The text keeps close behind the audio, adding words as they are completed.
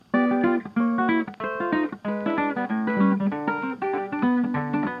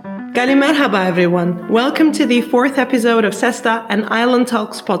Merhaba everyone. Welcome to the fourth episode of Sesta and Island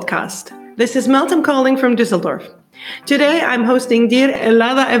Talks podcast. This is Meltem calling from Düsseldorf. Today I'm hosting dear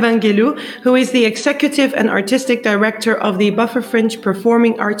Ellada Evangelou, who is the executive and artistic director of the Buffer Fringe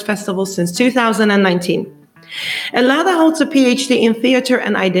Performing Arts Festival since 2019. Ellada holds a PhD in theater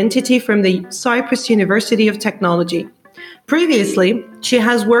and identity from the Cyprus University of Technology. Previously, she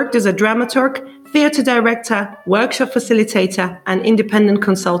has worked as a dramaturg, theater director, workshop facilitator, and independent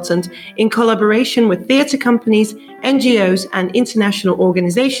consultant in collaboration with theater companies, NGOs, and international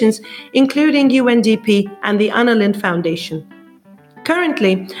organizations, including UNDP and the Anna Lindh Foundation.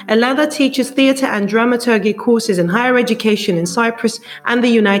 Currently, Ellada teaches theater and dramaturgy courses in higher education in Cyprus and the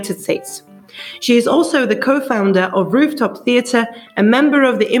United States. She is also the co-founder of Rooftop Theatre, a member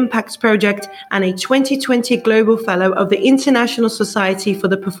of the Impacts Project, and a 2020 Global Fellow of the International Society for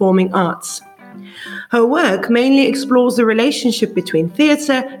the Performing Arts. Her work mainly explores the relationship between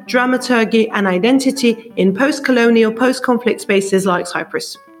theatre, dramaturgy, and identity in post-colonial, post-conflict spaces like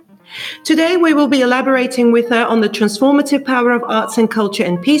Cyprus. Today, we will be elaborating with her on the transformative power of arts and culture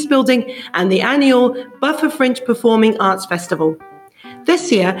in peacebuilding and the annual Buffer Fringe Performing Arts Festival.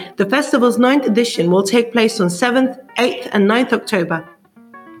 This year, the festival's 9th edition will take place on 7th, 8th, and 9th October.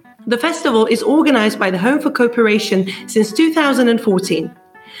 The festival is organized by the Home for Cooperation since 2014.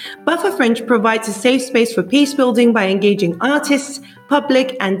 Buffer Fringe provides a safe space for peace building by engaging artists,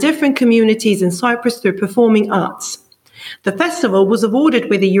 public, and different communities in Cyprus through performing arts. The festival was awarded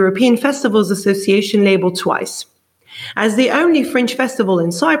with the European Festivals Association label twice. As the only Fringe festival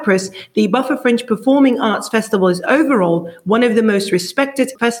in Cyprus, the Buffer Fringe Performing Arts Festival is overall one of the most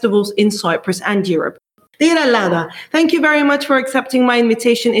respected festivals in Cyprus and Europe. Dear Ellada, thank you very much for accepting my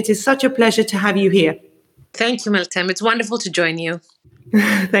invitation. It is such a pleasure to have you here. Thank you, Meltem. It's wonderful to join you.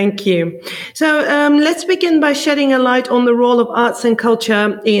 Thank you. So let's begin by shedding a light on the role of arts and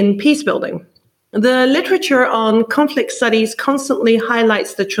culture in peacebuilding. The literature on conflict studies constantly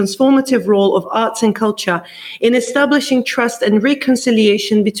highlights the transformative role of arts and culture in establishing trust and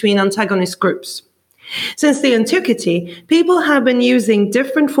reconciliation between antagonist groups. Since the antiquity, people have been using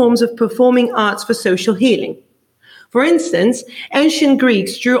different forms of performing arts for social healing. For instance, ancient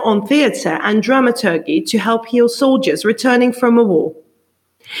Greeks drew on theatre and dramaturgy to help heal soldiers returning from a war.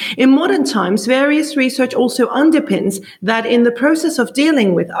 In modern times, various research also underpins that in the process of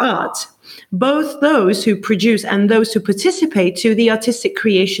dealing with art, both those who produce and those who participate to the artistic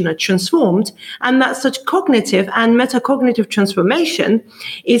creation are transformed, and that such cognitive and metacognitive transformation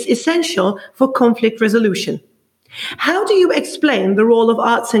is essential for conflict resolution. How do you explain the role of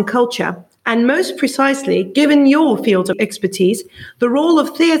arts and culture, and most precisely, given your field of expertise, the role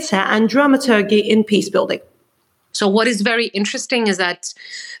of theatre and dramaturgy in peacebuilding? So what is very interesting is that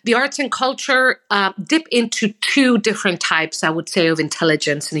the arts and culture dip into two different types, I would say, of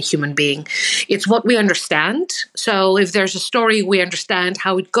intelligence in a human being. It's what we understand. So if there's a story, we understand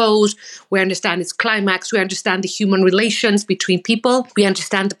how it goes. We understand its climax. We understand the human relations between people. We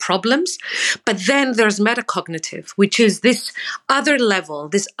understand the problems. But then there's metacognitive, which is this other level,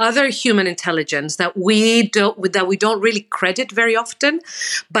 this other human intelligence that we don't really credit very often.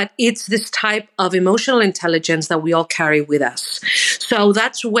 But it's this type of emotional intelligence that we all carry with us. So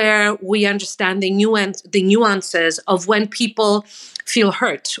that's where we understand the nuances of when people feel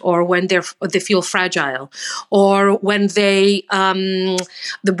hurt, or when they feel fragile, or when they're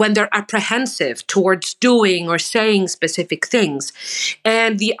apprehensive towards doing or saying specific things.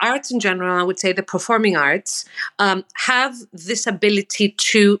 And the arts in general, I would say the performing arts, have this ability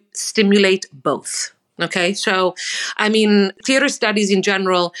to stimulate both. Okay, so I mean, theater studies in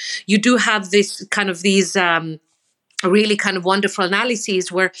general, you do have these really kind of wonderful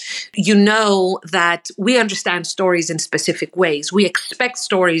analyses where you know that we understand stories in specific ways. We expect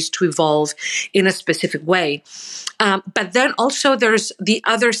stories to evolve in a specific way. But then also there's the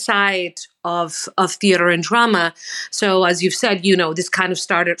other side of theater and drama. So as you've said, this kind of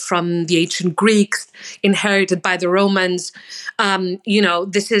started from the ancient Greeks, inherited by the Romans.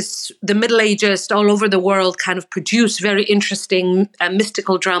 This is the Middle Ages all over the world kind of produced very interesting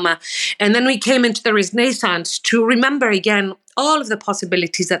mystical drama. And then we came into the Renaissance to remember again all of the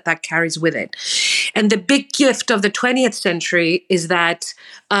possibilities that carries with it. And the big gift of the 20th century is that,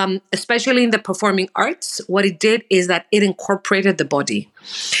 especially in the performing arts, what it did is that it incorporated the body.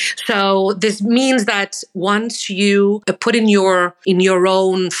 So this means that once you put in your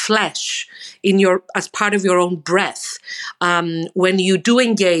own flesh, as part of your own breath, when you do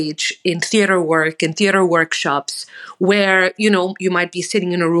engage in theater work and theater workshops, where you might be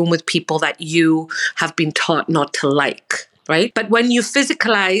sitting in a room with people that you have been taught not to like, right? But when you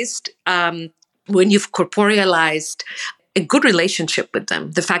physicalized, when you've corporealized a good relationship with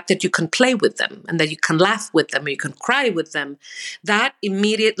them, the fact that you can play with them and that you can laugh with them or you can cry with them, that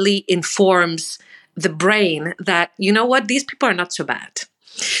immediately informs the brain that, you know what, these people are not so bad.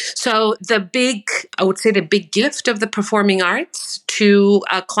 So I would say the big gift of the performing arts to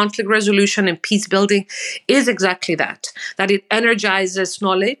conflict resolution and peace building is exactly that it energizes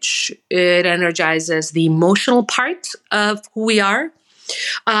knowledge, it energizes the emotional part of who we are,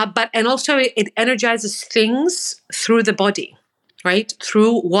 and also it energizes things through the body, right?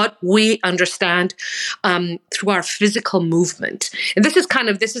 Through what we understand, through our physical movement. And this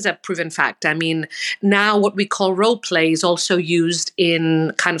is a proven fact. I mean, now what we call role play is also used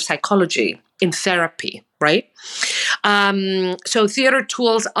in kind of psychology, in therapy, right? So theater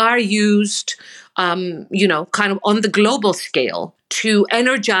tools are used, kind of on the global scale to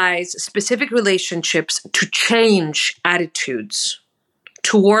energize specific relationships, to change attitudes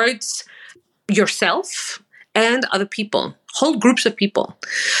towards yourself and other people, whole groups of people.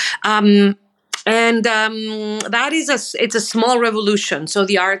 That is it's a small revolution. So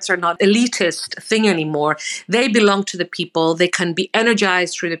the arts are not elitist thing anymore. They belong to the people. They can be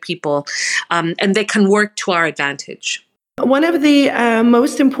energized through the people, and they can work to our advantage. One of the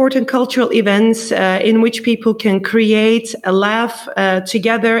most important cultural events in which people can create, laugh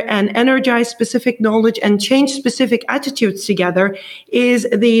together and energize specific knowledge and change specific attitudes together is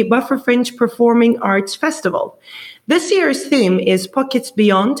the Buffer Fringe Performing Arts Festival. This year's theme is Pockets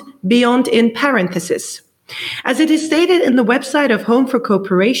Beyond, Beyond in parentheses. As it is stated in the website of Home for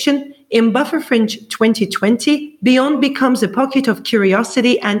Cooperation, in Buffer Fringe 2020, Beyond becomes a pocket of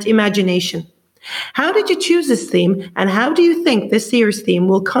curiosity and imagination. How did you choose this theme, and how do you think this year's theme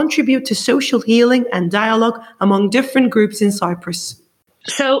will contribute to social healing and dialogue among different groups in Cyprus?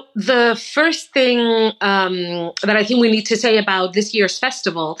 So the first thing that I think we need to say about this year's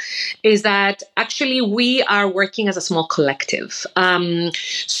festival is that actually we are working as a small collective.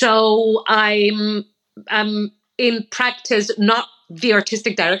 So I'm in practice not the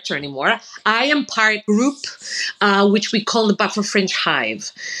artistic director anymore. I am part group, which we call the Buffer Fringe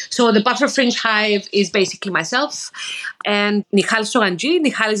Hive. So the Buffer Fringe Hive is basically myself and Nihal Soranji.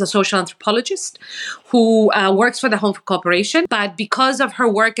 Nihal is a social anthropologist who works for the Home for Cooperation. But because of her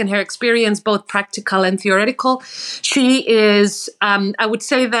work and her experience, both practical and theoretical, she is, I would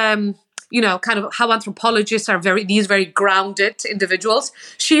say, kind of how anthropologists are these very grounded individuals.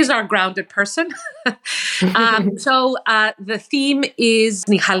 She's our grounded person. So the theme is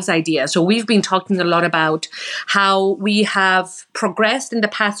Nihal's idea. So we've been talking a lot about how we have progressed in the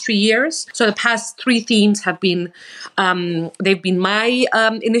past 3 years. So the past 3 themes have been, they've been my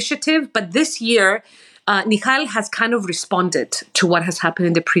initiative. But this year, Nihal has kind of responded to what has happened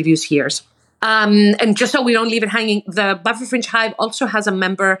in the previous years. And just so we don't leave it hanging, the Buffer Fringe Hive also has a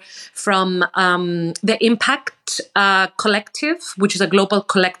member from the Impact Collective, which is a global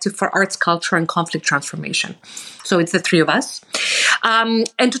collective for arts, culture, and conflict transformation. So it's the 3 of us. And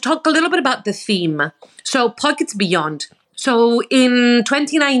to talk a little bit about the theme. So Pockets Beyond. So in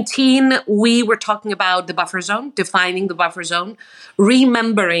 2019, we were talking about the buffer zone, defining the buffer zone,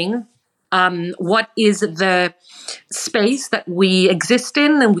 remembering what is the space that we exist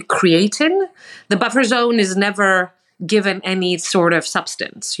in and we create in. The buffer zone is never given any sort of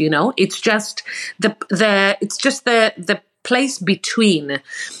substance, It's just the place between,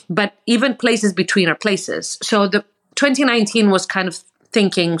 but even places between are places. So the 2019 was kind of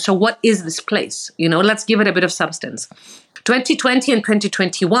thinking, so what is this place? Let's give it a bit of substance. 2020 and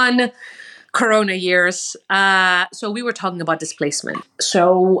 2021, Corona years. So we were talking about displacement.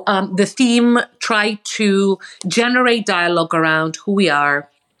 So the theme tried to generate dialogue around who we are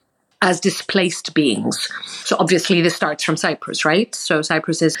as displaced beings. So obviously this starts from Cyprus, right? So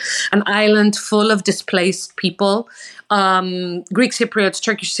Cyprus is an island full of displaced people, Greek Cypriots,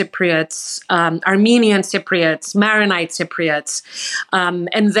 Turkish Cypriots, Armenian Cypriots, Maronite Cypriots,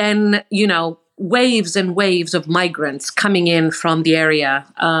 and then, waves and waves of migrants coming in from the area,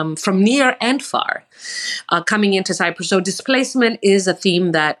 from near and far, coming into Cyprus. So displacement is a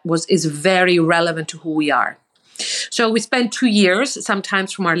theme that is very relevant to who we are. So we spent 2 years,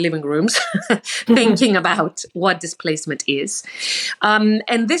 sometimes from our living rooms, thinking about what displacement is.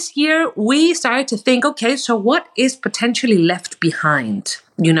 And this year we started to think, okay, so what is potentially left behind?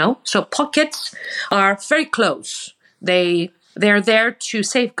 So pockets are very close. They're there to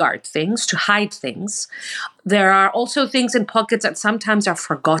safeguard things, to hide things. There are also things in pockets that sometimes are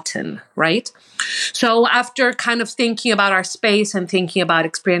forgotten, right? So after kind of thinking about our space and thinking about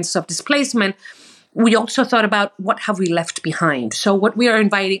experiences of displacement, we also thought about what have we left behind. So what we are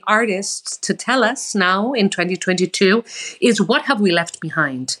inviting artists to tell us now in 2022 is, what have we left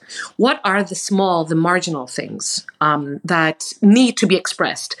behind? What are the small, the marginal things that need to be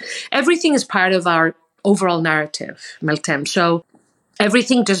expressed? Everything is part of our overall narrative, Meltem. So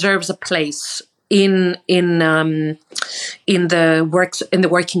everything deserves a place in the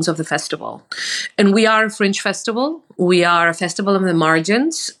workings of the festival. And we are a fringe festival. We are a festival of the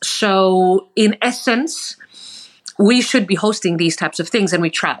margins. So in essence, we should be hosting these types of things, and we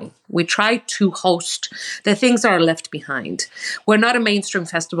try. We try to host the things that are left behind. We're not a mainstream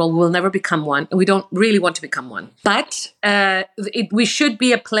festival. We'll never become one, and we don't really want to become one. But we should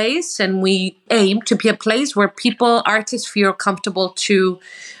be a place, and we aim to be a place where people, artists, feel comfortable to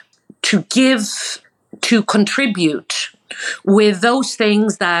give, to contribute with those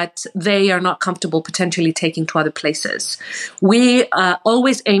things that they are not comfortable potentially taking to other places. We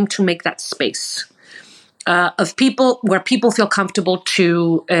always aim to make that space of people, where people feel comfortable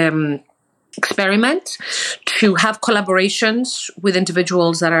to experiment, to have collaborations with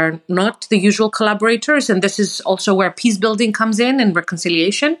individuals that are not the usual collaborators. And this is also where peace building comes in and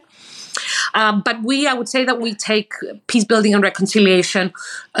reconciliation. But I would say that we take peace building and reconciliation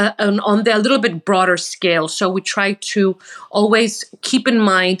on the a little bit broader scale. So we try to always keep in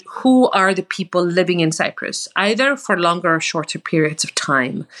mind who are the people living in Cyprus, either for longer or shorter periods of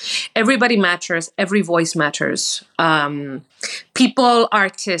time. Everybody matters. Every voice matters. People,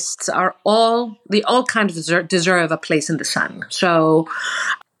 artists they all kind of deserve a place in the sun. So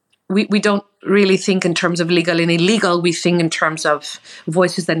we don't really think in terms of legal and illegal. We think in terms of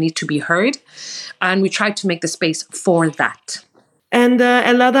voices that need to be heard. And we try to make the space for that. And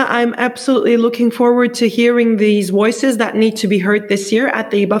Ellada, I'm absolutely looking forward to hearing these voices that need to be heard this year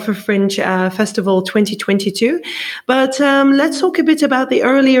at the Buffer Fringe Festival 2022. But let's talk a bit about the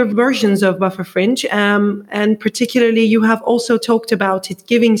earlier versions of Buffer Fringe. And particularly, you have also talked about it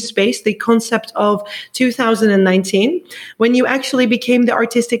giving space, the concept of 2019, when you actually became the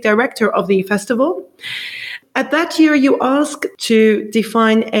artistic director of the festival. At that year, you asked to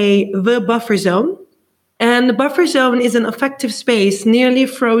define the buffer zone. And the buffer zone is an effective space nearly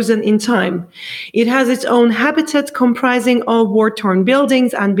frozen in time. It has its own habitat comprising of war-torn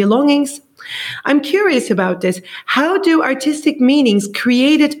buildings and belongings. I'm curious about this. How do artistic meanings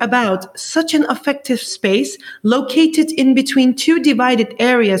created about such an effective space located in between two divided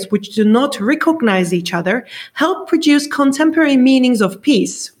areas which do not recognize each other help produce contemporary meanings of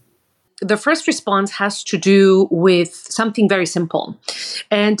peace? The first response has to do with something very simple,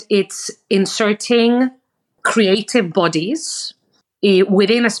 and it's inserting creative bodies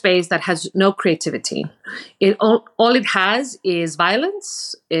within a space that has no creativity. All it has is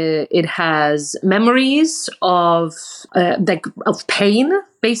violence. It has memories of pain,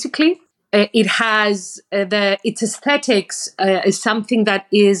 basically. It has its aesthetics is something that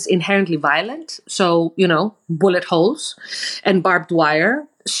is inherently violent. So, bullet holes and barbed wire.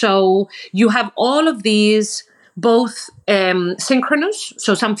 So you have all of these, both synchronous,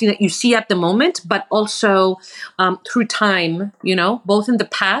 so something that you see at the moment, but also through time, both in the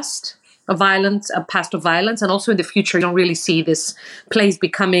past of violence, and also in the future. You don't really see this place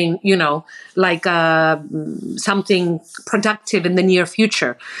becoming, like something productive in the near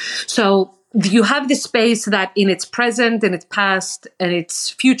future. So you have this space that in its present, in its past, and its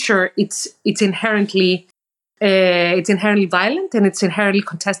future, it's inherently violent, and it's inherently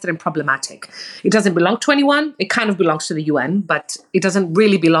contested and problematic. It doesn't belong to anyone. It kind of belongs to the UN, but it doesn't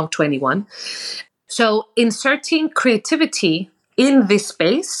really belong to anyone. So inserting creativity in this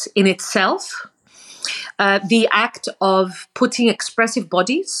space in itself, the act of putting expressive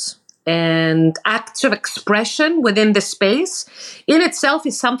bodies and acts of expression within the space in itself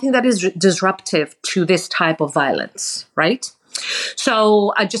is something that is disruptive to this type of violence, right?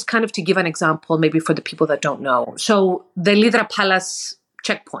 So just kind of to give an example, maybe for the people that don't know. So the Ellada Palace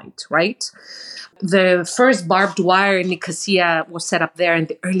checkpoint, right? The first barbed wire in Nicosia was set up there in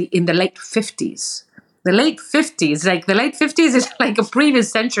the late 50s. The late 50s is like a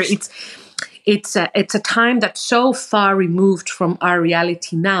previous century. It's a time that's so far removed from our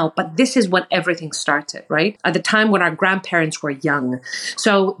reality now, but this is when everything started, right? At the time when our grandparents were young.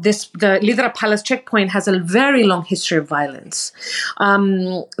 So the Ellada Palace checkpoint has a very long history of violence.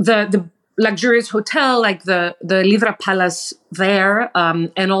 The luxurious hotel, like the Ellada Palace there,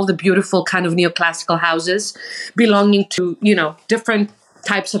 and all the beautiful kind of neoclassical houses belonging to, different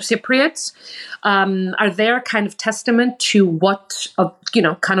types of Cypriots, are there kind of testament to what,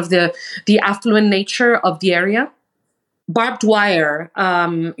 kind of the affluent nature of the area. Barbed wire,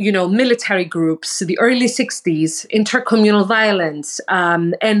 military groups, the early 60s, intercommunal violence,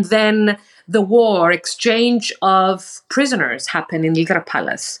 and then the war, exchange of prisoners happen in Ellada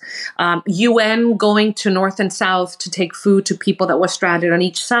Palace. UN going to north and south to take food to people that were stranded on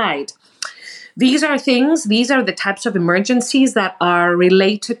each side. These are the types of emergencies that are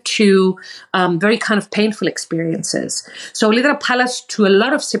related to very kind of painful experiences. So Ellada Palace, to a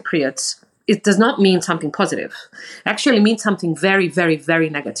lot of Cypriots, it does not mean something positive. It actually means something very, very, very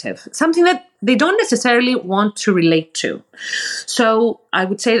negative. Something that they don't necessarily want to relate to. So I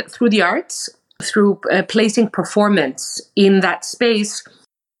would say that through the arts, through placing performance in that space,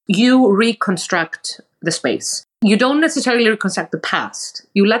 you reconstruct the space. You don't necessarily reconstruct the past.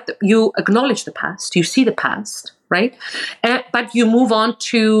 You acknowledge the past. You see the past, right? But you move on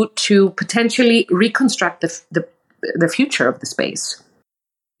to potentially reconstruct the future of the space.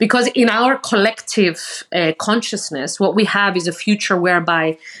 Because in our collective consciousness, what we have is a future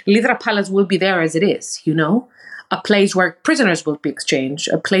whereby Ellada Palace will be there as it is, a place where prisoners will be exchanged,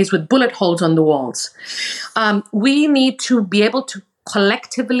 a place with bullet holes on the walls. We need to be able to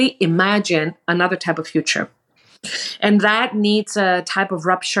collectively imagine another type of future. And that needs a type of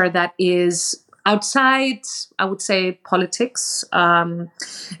rupture that is outside, I would say, politics.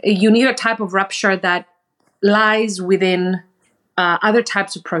 You need a type of rupture that lies within other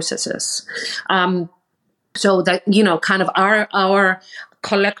types of processes. So that, kind of our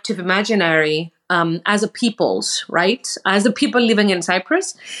collective imaginary as a people's, right? As a people living in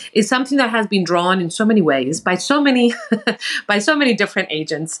Cyprus is something that has been drawn in so many ways by so many by so many different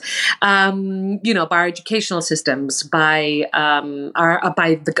agents, by our educational systems, by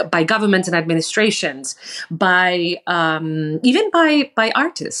governments and administrations, by even by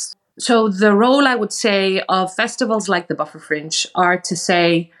artists. So the role, I would say, of festivals like the Buffer Fringe are to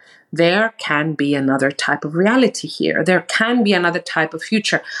say, there can be another type of reality here. There can be another type of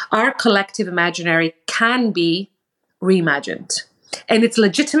future. Our collective imaginary can be reimagined. And it's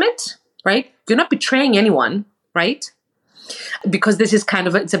legitimate, right? You're not betraying anyone, right? Because this is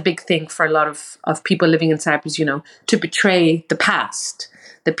it's a big thing for a lot of people living in Cyprus, to betray the past,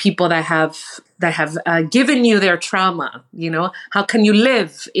 the people that have given you their trauma. How can you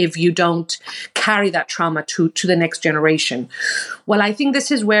live if you don't carry that trauma to the next generation? Well, I think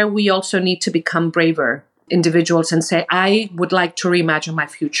this is where we also need to become braver individuals and say, I would like to reimagine my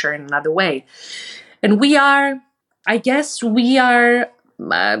future in another way. And we are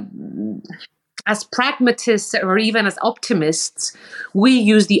as pragmatists or even as optimists, we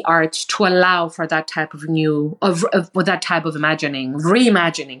use the arts to allow for that type of that type of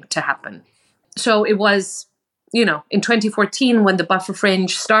reimagining to happen. So it was, in 2014 when the Buffer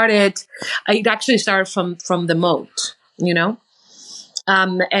Fringe started, it actually started from the moat,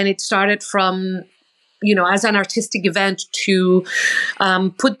 and it started from, as an artistic event to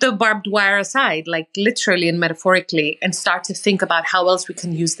put the barbed wire aside, like literally and metaphorically, and start to think about how else we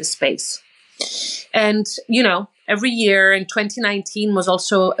can use this space. And, every year in 2019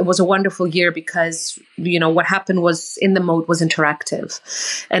 was a wonderful year because, what happened was in the moat was interactive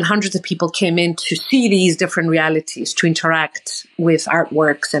and hundreds of people came in to see these different realities, to interact with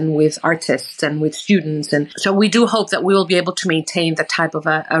artworks and with artists and with students. And so we do hope that we will be able to maintain that type of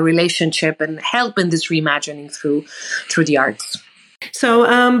a relationship and help in this reimagining through the arts. So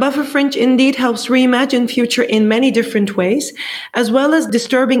Buffer Fringe indeed helps reimagine future in many different ways, as well as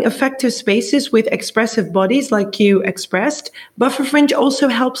disturbing affective spaces with expressive bodies like you expressed. Buffer Fringe also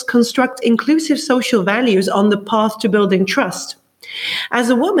helps construct inclusive social values on the path to building trust.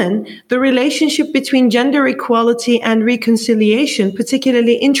 As a woman, the relationship between gender equality and reconciliation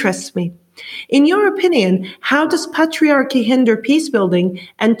particularly interests me. In your opinion, how does patriarchy hinder peace building?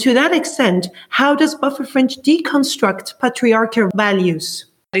 And to that extent, how does Buffer Fringe deconstruct patriarchal values?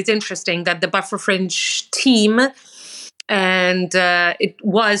 It's interesting that the Buffer Fringe team, and it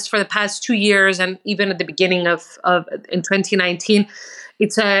was for the past 2 years, and even at the beginning of in 2019,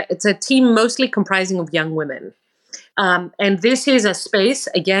 it's a team mostly comprising of young women. And this is a space,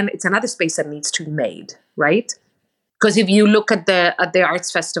 again, it's another space that needs to be made, right? Because if you look at the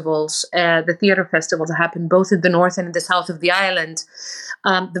arts festivals, the theater festivals that happen both in the north and in the south of the island,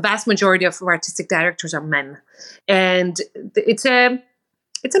 the vast majority of artistic directors are men, and it's an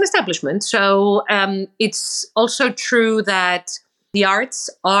establishment. So it's also true that the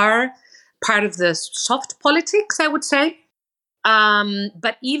arts are part of the soft politics, I would say.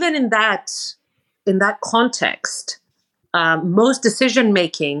 But even in that context, most decision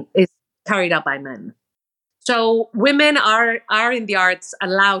making is carried out by men. So women are in the arts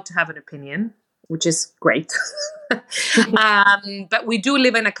allowed to have an opinion, which is great. But we do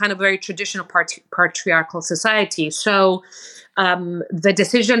live in a kind of very traditional patriarchal society. So the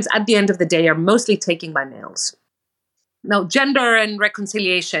decisions at the end of the day are mostly taken by males. Now, gender and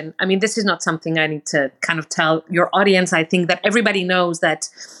reconciliation. I mean, this is not something I need to kind of tell your audience. I think that everybody knows that,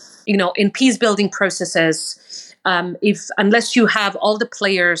 in peace building processes, unless you have all the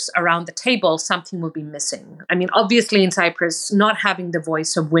players around the table, something will be missing. I mean, obviously in Cyprus, not having the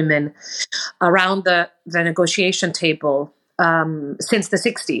voice of women around the negotiation table since the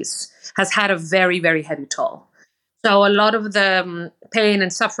 60s has had a very, very heavy toll. So a lot of the pain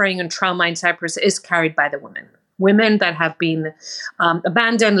and suffering and trauma in Cyprus is carried by the women. Women that have been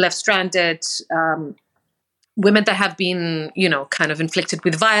abandoned, left stranded, women that have been, kind of inflicted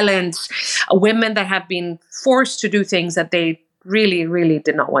with violence, women that have been forced to do things that they really, really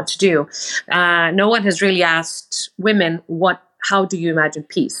did not want to do. No one has really asked women, how do you imagine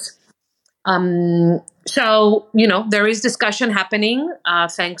peace? So, there is discussion happening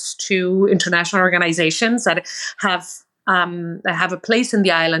thanks to international organizations that have a place in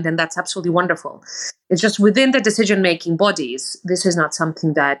the island, and that's absolutely wonderful. It's just within the decision-making bodies, this is not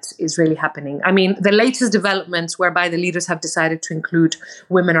something that is really happening. I mean, the latest developments whereby the leaders have decided to include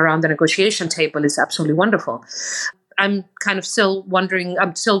women around the negotiation table is absolutely wonderful. I'm kind of still wondering,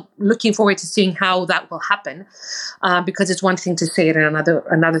 I'm still looking forward to seeing how that will happen, because it's one thing to say it and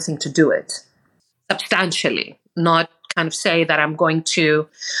another thing to do it substantially, not kind of say that I'm going to,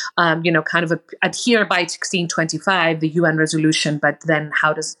 kind of adhere by 1625, the UN resolution, but then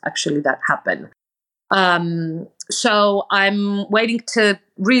how does actually that happen? So I'm waiting to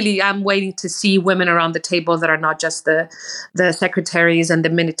see women around the table that are not just the secretaries and the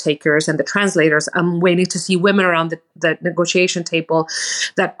minute takers and the translators. I'm waiting to see women around the negotiation table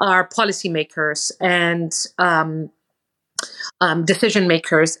that are policymakers and decision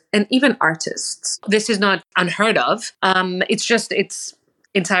makers and even artists. This is not unheard of. It's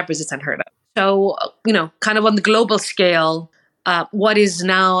in Cyprus, it's unheard of. So, kind of on the global scale, what is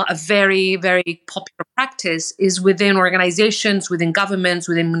now a very, very popular practice is within organizations, within governments,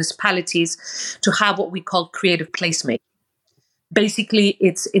 within municipalities, to have what we call creative placemaking. Basically,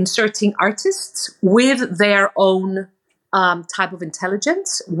 it's inserting artists with their own type of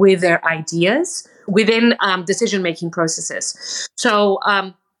intelligence, with their ideas, within decision-making processes. So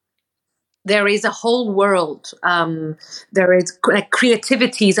there is a whole world. There is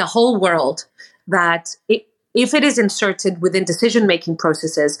creativity is a whole world that if it is inserted within decision-making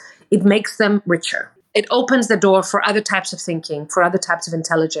processes, it makes them richer. It opens the door for other types of thinking, for other types of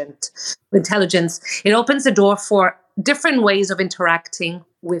intelligence. It opens the door for different ways of interacting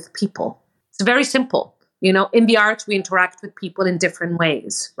with people. It's very simple. In the arts, we interact with people in different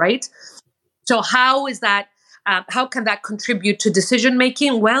ways, right? So how is that? How can that contribute to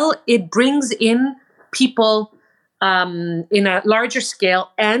decision-making? Well, it brings in people in a larger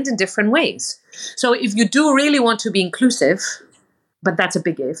scale and in different ways. So if you do really want to be inclusive, but that's a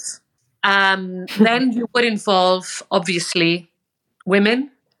big if, then you would involve, obviously,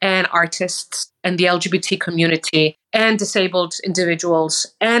 women and artists and the LGBT community and disabled individuals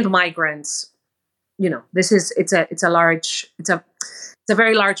and migrants. It's a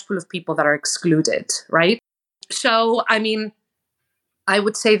very large pool of people that are excluded, right? So, I mean, I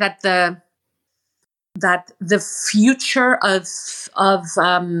would say that the future of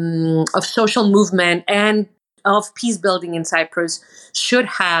social movement and of peace building in Cyprus should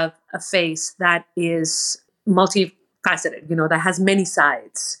have a face that is multifaceted, that has many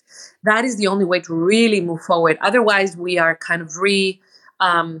sides. That is the only way to really move forward. Otherwise, we are kind of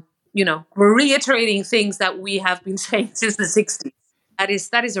we're reiterating things that we have been saying since the 60s. That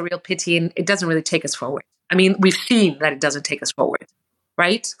is a real pity, and it doesn't really take us forward. I mean, we've seen that it doesn't take us forward,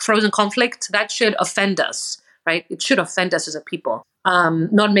 right? Frozen conflict, that should offend us, right? It should offend us as a people,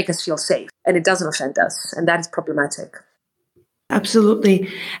 not make us feel safe. And it doesn't offend us, and that is problematic. Absolutely.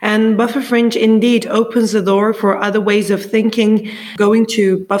 And Buffer Fringe indeed opens the door for other ways of thinking. Going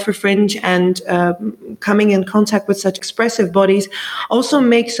to Buffer Fringe and coming in contact with such expressive bodies also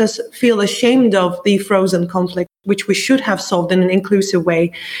makes us feel ashamed of the frozen conflict, which we should have solved in an inclusive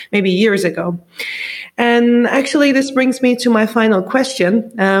way maybe years ago. And actually, this brings me to my final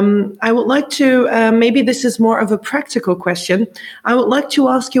question. I would like to, maybe this is more of a practical question. I would like to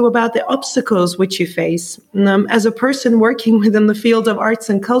ask you about the obstacles which you face. As a person working within the field of arts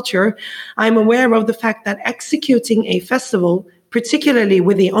and culture, I'm aware of the fact that executing a festival, particularly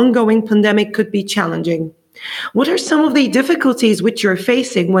with the ongoing pandemic, could be challenging. What are some of the difficulties which you're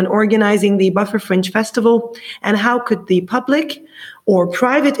facing when organizing the Buffer Fringe Festival, and how could the public or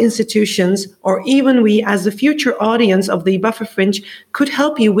private institutions, or even we as the future audience of the Buffer Fringe, could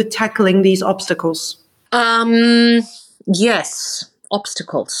help you with tackling these obstacles? Yes,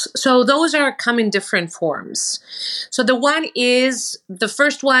 obstacles. So those come in different forms. So the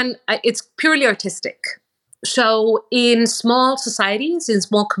first one, it's purely artistic. So in small societies, in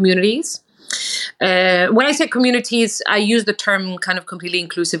small communities, when I say communities, I use the term kind of completely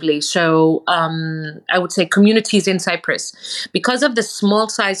inclusively. So I would say communities in Cyprus. Because of the small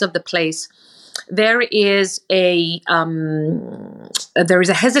size of the place, there is a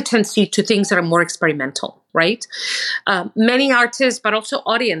hesitancy to things that are more experimental, right? Many artists, but also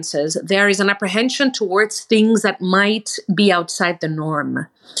audiences, there is an apprehension towards things that might be outside the norm.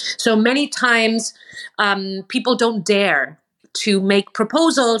 So many times people don't dare to make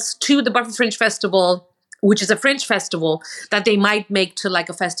proposals to the Buffer Fringe Festival, which is a Fringe festival, that they might make to like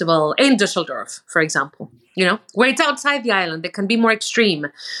a festival in Düsseldorf, for example, where it's outside the island. It can be more extreme.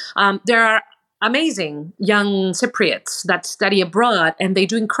 There are amazing young Cypriots that study abroad, and they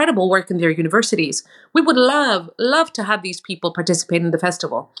do incredible work in their universities. We would love to have these people participate in the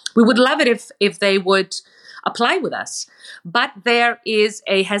festival. We would love it if they would apply with us. But there is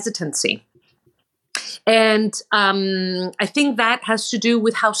a hesitancy. And I think that has to do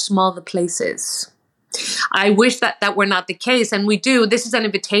with how small the place is. I wish that were not the case. And we do. This is an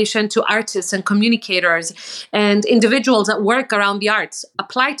invitation to artists and communicators and individuals that work around the arts.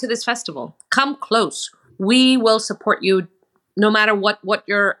 Apply to this festival. Come close. We will support you no matter what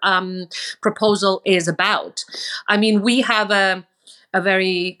your proposal is about. I mean, we have a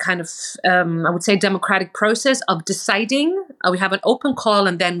very kind of, I would say, democratic process of deciding. We have an open call,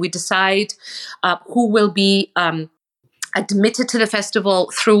 and then we decide who will be admitted to the festival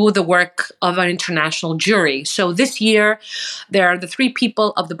through the work of an international jury. So this year, there are the 3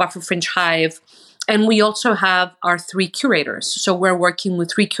 people of the Buffer Fringe Hive, and we also have our 3 curators. So we're working with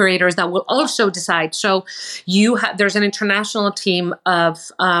 3 curators that will also decide. So there's an international team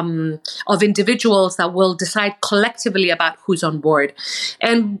of individuals that will decide collectively about who's on board.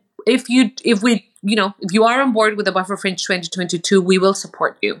 And if you are on board with the Buffer Fringe 2022, we will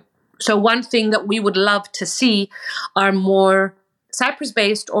support you. So one thing that we would love to see are more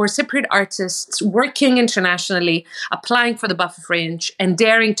Cyprus-based or Cypriot artists working internationally, applying for the Buffer Fringe and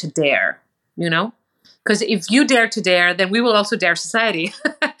daring to dare, Because if you dare to dare, then we will also dare society.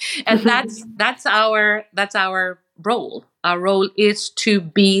 And that's our role. Our role is to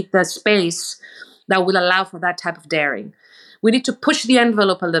be the space that will allow for that type of daring. We need to push the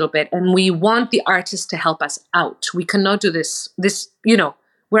envelope a little bit, and we want the artists to help us out. We cannot do this,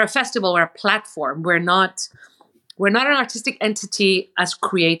 we're a festival, we're a platform. We're not an artistic entity as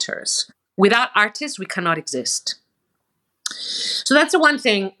creators. Without artists, we cannot exist. So that's the one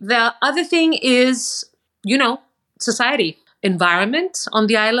thing. The other thing is, society, environment on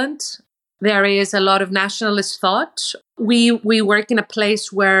the island. There is a lot of nationalist thought. We work in a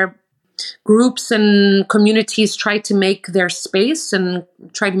place where groups and communities try to make their space and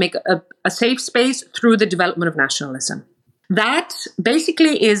try to make a safe space through the development of nationalism. That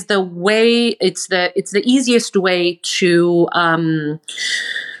basically is the way. It's the easiest way to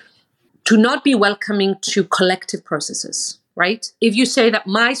not be welcoming to collective processes, right? If you say that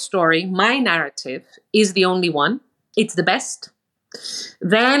my story, my narrative is the only one, it's the best,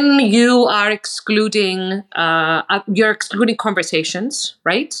 then you are excluding. You're excluding conversations,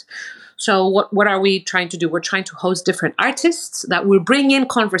 right? So what are we trying to do? We're trying to host different artists that will bring in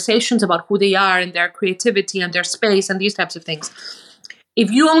conversations about who they are and their creativity and their space and these types of things.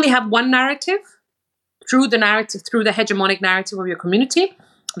 If you only have one narrative, through the hegemonic narrative of your community,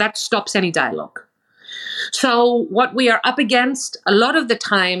 that stops any dialogue. So what we are up against a lot of the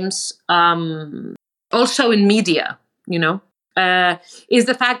times, also in media, is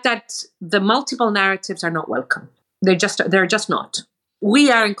the fact that the multiple narratives are not welcome. They're just not.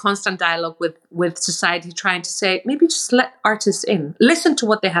 We are in constant dialogue with society, trying to say, maybe just let artists in. Listen to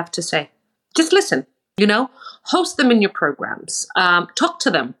what they have to say. Just listen, Host them in your programs. Talk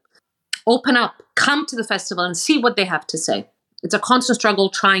to them. Open up. Come to the festival and see what they have to say. It's a constant struggle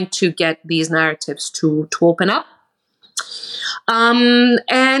trying to get these narratives to open up.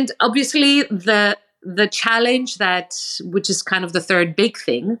 And obviously the challenge which is kind of the third big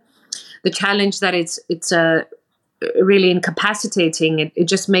thing, the challenge that it's really incapacitating, it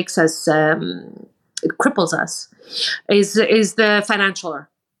just makes us, it cripples us, is the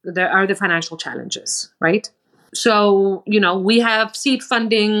financial challenges, right? So, we have seed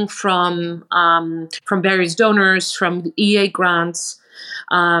funding from various donors, from the EA grants,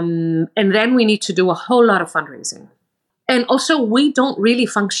 and then we need to do a whole lot of fundraising. And also, we don't really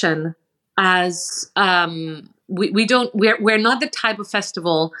function as we're not the type of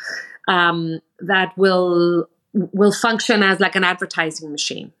festival that will function as like an advertising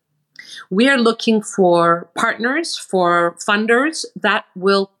machine. We are looking for partners, for funders that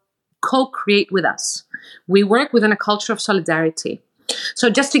will co-create with us. We work within a culture of solidarity. So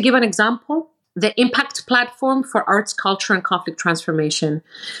just to give an example, the impact platform for arts, culture, and conflict transformation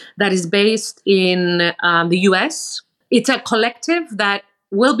that is based in the US. It's a collective that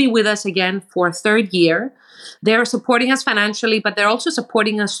will be with us again for a third year. They're supporting us financially, but they're also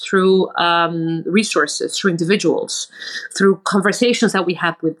supporting us through resources, through individuals, through conversations that we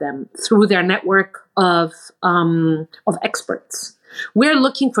have with them, through their network of experts. We're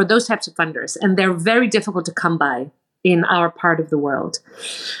looking for those types of funders, and they're very difficult to come by in our part of the world.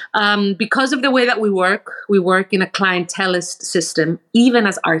 Because of the way that we work in a clientelist system, even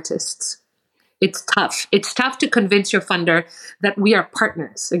as artists. It's tough. It's tough to convince your funder that we are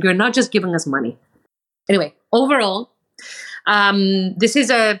partners. Like, you're not just giving us money. Anyway, overall, this is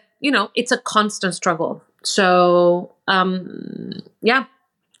it's a constant struggle. So,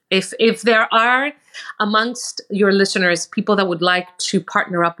 if there are amongst your listeners people that would like to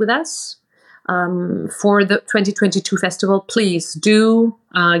partner up with us for the 2022 festival, please do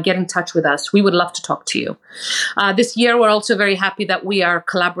get in touch with us. We would love to talk to you. This year, we're also very happy that we are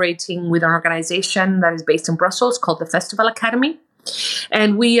collaborating with an organization that is based in Brussels called the Festival Academy.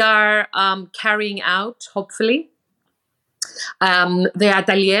 And we are carrying out, hopefully, the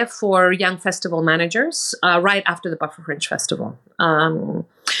atelier for young festival managers right after the Buffer Fringe Festival.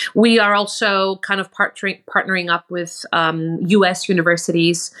 We are also kind of partnering up with US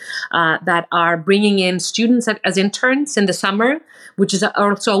universities that are bringing in students as interns in the summer, which is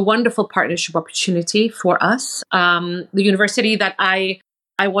also a wonderful partnership opportunity for us. The university that I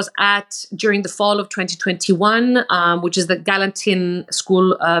was at during the fall of 2021, which is the Gallatin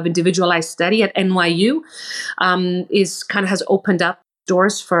School of Individualized Study at NYU, has opened up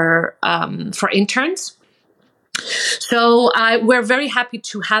doors for interns. So we're very happy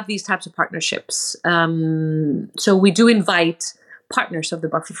to have these types of partnerships. So we do invite partners of the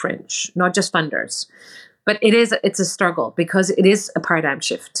Buffer Fringe, not just funders. But it's a struggle because it is a paradigm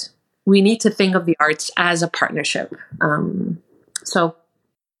shift. We need to think of the arts as a partnership.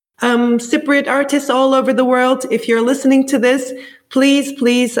 Cypriot artists all over the world, if you're listening to this, please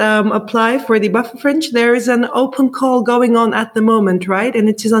apply for the Buffer Fringe. There is an open call going on at the moment, right? And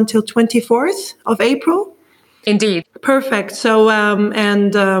it is until 24th of April. Indeed. Perfect. So,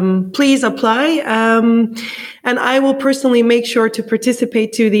 please apply. And I will personally make sure to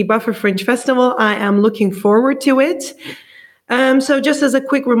participate to the Buffer Fringe Festival. I am looking forward to it. So just as a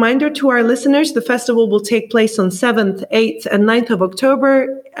quick reminder to our listeners, the festival will take place on 7th, 8th, and 9th of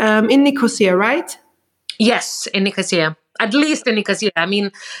October in Nicosia, right? Yes, in Nicosia. At least in Nicosia. I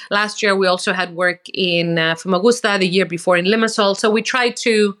mean, last year we also had work in Famagusta, the year before in Limassol. So we tried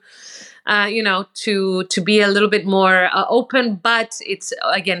to be a little bit more open, but it's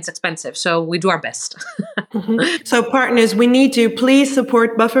expensive. So we do our best. Mm-hmm. So partners, we need to please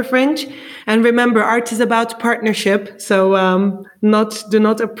support Buffer Fringe. And remember, art is about partnership. So do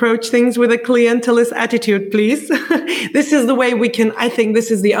not approach things with a clientelist attitude, please. This is the way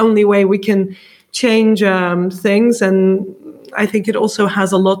this is the only way we can change things. And I think it also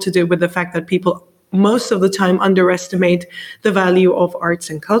has a lot to do with the fact that people most of the time underestimate the value of arts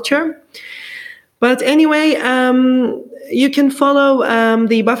and culture. But anyway, you can follow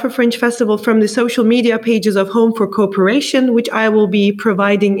the Buffer Fringe Festival from the social media pages of Home for Cooperation, which I will be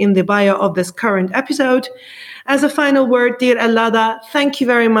providing in the bio of this current episode. As a final word, dear Ellada, thank you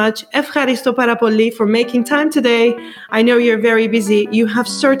very much. Efcharisto Parapolli for making time today. I know you're very busy. You have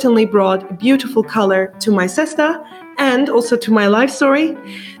certainly brought a beautiful color to my Sesta and also to my life story.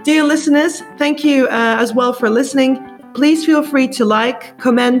 Dear listeners, thank you as well for listening. Please feel free to like,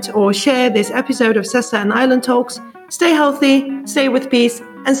 comment, or share this episode of Sesta and Island Talks. Stay healthy, stay with peace,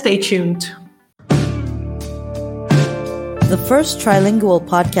 and stay tuned. The first trilingual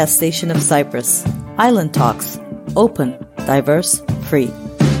podcast station of Cyprus, Island Talks. Open, diverse, free.